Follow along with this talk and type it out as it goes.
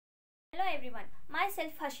Hello everyone,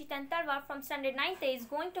 myself Harshita Talwar from Standard 9th is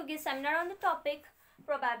going to give seminar on the topic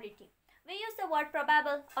probability. We use the word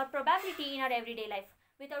probable or probability in our everyday life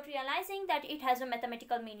without realizing that it has a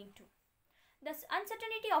mathematical meaning too. The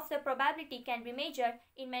uncertainty of the probability can be measured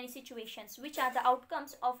in many situations, which are the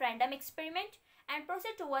outcomes of random experiment and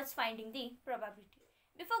proceed towards finding the probability.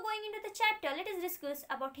 Before going into the chapter, let us discuss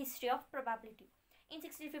about history of probability. In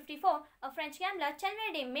 1654, a French gambler,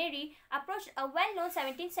 Chandra de Mary, approached a well-known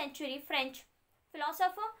 17th century French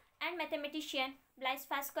philosopher and mathematician Blaise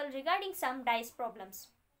Pascal regarding some dice problems.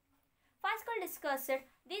 Pascal discussed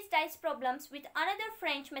these dice problems with another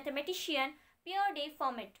French mathematician, Pierre de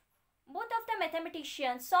Fermat. Both of the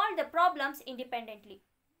mathematicians solved the problems independently.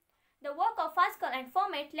 The work of Pascal and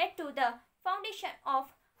Fermat led to the foundation of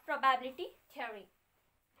probability theory.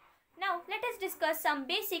 Now, let us discuss some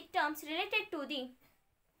basic terms related to the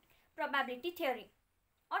probability theory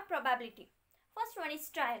or probability. First one is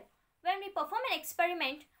trial. When we perform an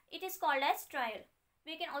experiment, it is called as trial.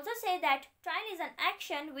 We can also say that trial is an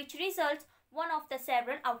action which results one of the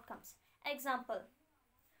several outcomes. Example,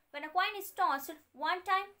 when a coin is tossed one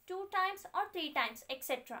time, two times or three times,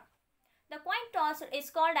 etc. The coin toss is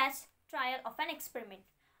called as trial of an experiment.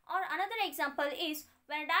 Or another example is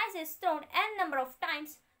when a dice is thrown n number of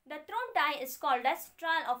times, the thrown die is called as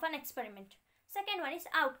trial of an experiment. Second one is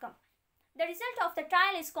outcome. The result of the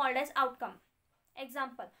trial is called as outcome.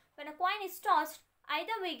 Example, when a coin is tossed,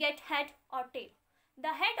 either we get head or tail. The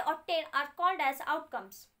head or tail are called as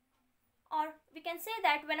outcomes. Or we can say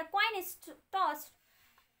that when a coin is tossed,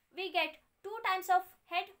 we get two times of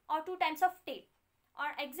head or two times of tail,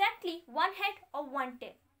 or exactly one head or one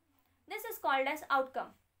tail. This is called as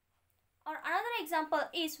outcome. Or another example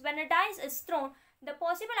is when a dice is thrown, the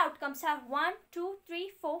possible outcomes are 1, 2,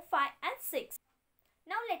 3, 4, 5 and 6.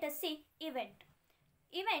 Now let us see event.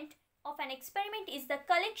 Event of an experiment is the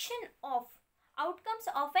collection of outcomes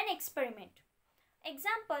of an experiment.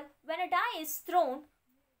 Example, when a die is thrown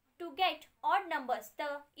to get odd numbers,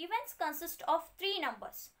 the events consist of three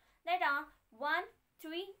numbers, that are 1,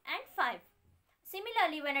 3 and 5.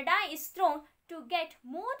 Similarly, when a die is thrown to get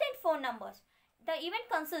more than four numbers, the event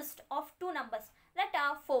consists of two numbers, that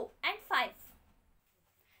are 4 and 5.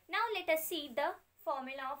 Now let us see the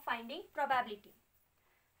formula of finding probability.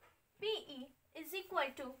 PE is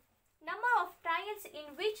equal to number of trials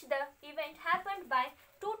in which the event happened by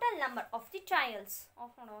total number of the trials.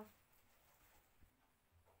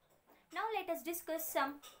 Now let us discuss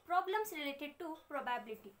some problems related to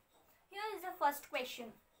probability. Here is the first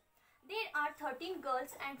question. There are 13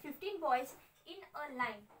 girls and 15 boys in a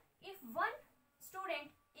line. If one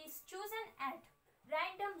student is chosen at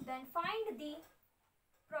random, then find the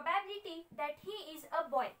probability that he is a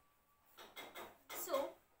boy.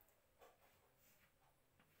 So,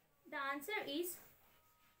 the answer is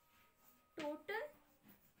total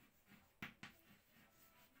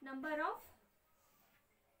number of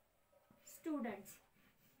students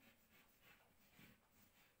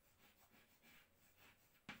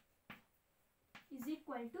is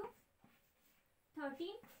equal to 13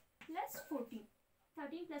 plus 14.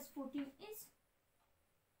 13 plus 14 is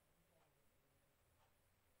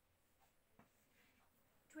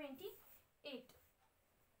 28.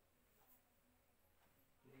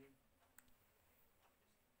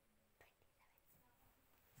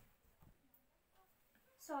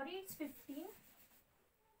 Sorry, it's 15.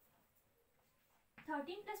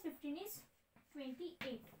 13 plus 15 is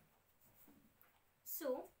 28.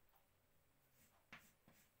 So,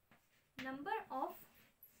 number of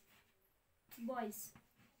boys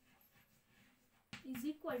is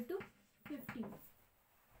equal to 15.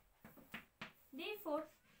 Therefore,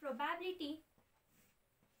 probability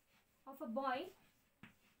of a boy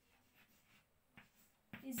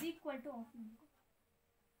is equal to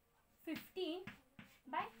 15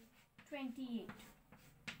 by 28.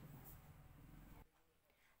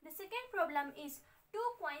 The second problem is two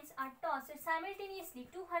coins are tossed simultaneously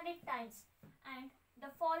 200 times and the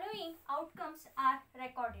following outcomes are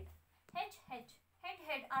recorded.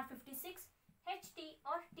 Head are 56, HT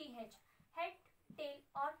or TH, head tail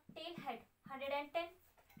or tail head 110,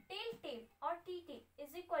 tail or T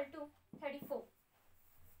is equal to 34.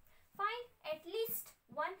 Find at least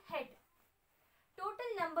one head. Total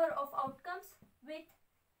number of outcomes with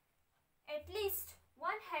at least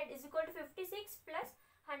one head is equal to 56 plus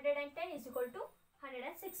 110 is equal to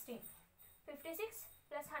 116. 56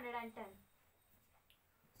 plus 110.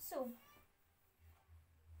 So,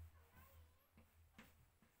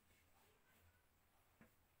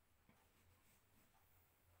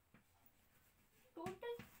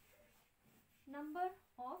 total number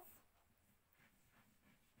of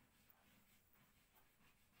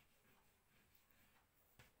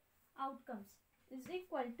outcomes is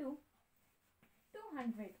equal to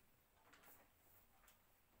 200.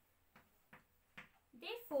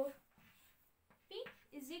 Therefore, P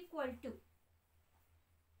is equal to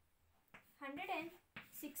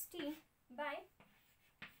 160 by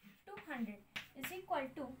 200 is equal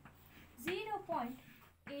to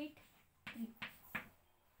 0.83.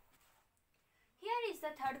 Here is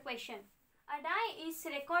the third question. A die is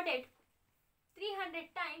recorded 300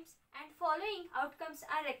 times and following outcomes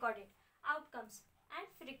are recorded. Outcomes and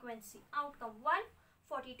frequency. Outcome 1,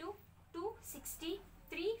 42, 2, 60,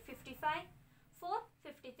 3, 55, 4,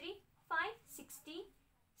 53, 5, 60,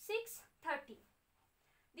 6, 30.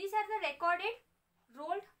 These are the recorded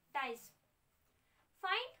rolled dice.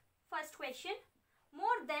 Find first question,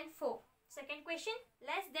 more than 4. Second question,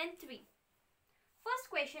 less than 3. First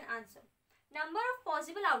question answer. Number of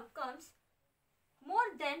possible outcomes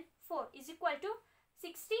more than 4 is equal to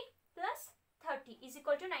 60 plus 30 is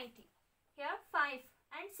equal to 90. Here 5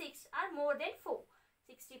 and 6 are more than 4.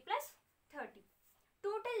 60 plus 30.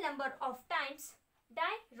 Total number of times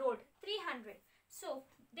die rolled 300. So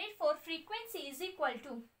therefore frequency is equal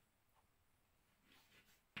to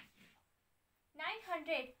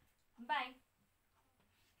 900 by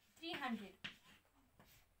 300.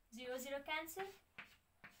 0, 0 cancel.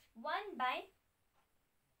 1 by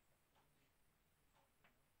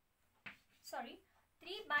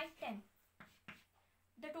 3 by 10.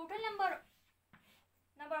 The total number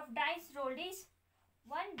of dice rolled is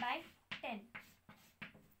 1 by 10.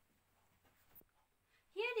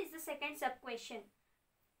 Here is the second sub question.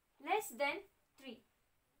 Less than 3.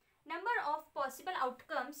 Number of possible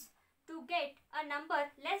outcomes to get a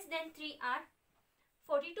number less than 3 are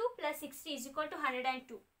 42 plus 60 is equal to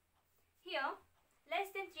 102. Here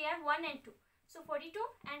less than 3 are 1 and 2. So 42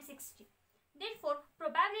 and 60. Therefore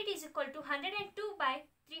probability is equal to 102 by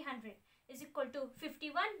 300 is equal to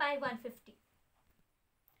 51 by 150.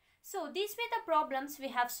 So these were the problems we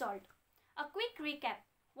have solved. A quick recap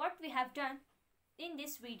what we have done in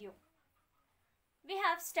this video. We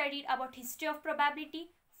have studied about history of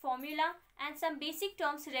probability, formula and some basic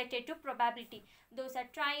terms related to probability. Those are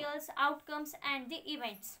trials, outcomes and the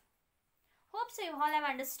events. Hope so you all have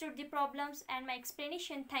understood the problems and my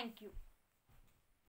explanation. Thank you.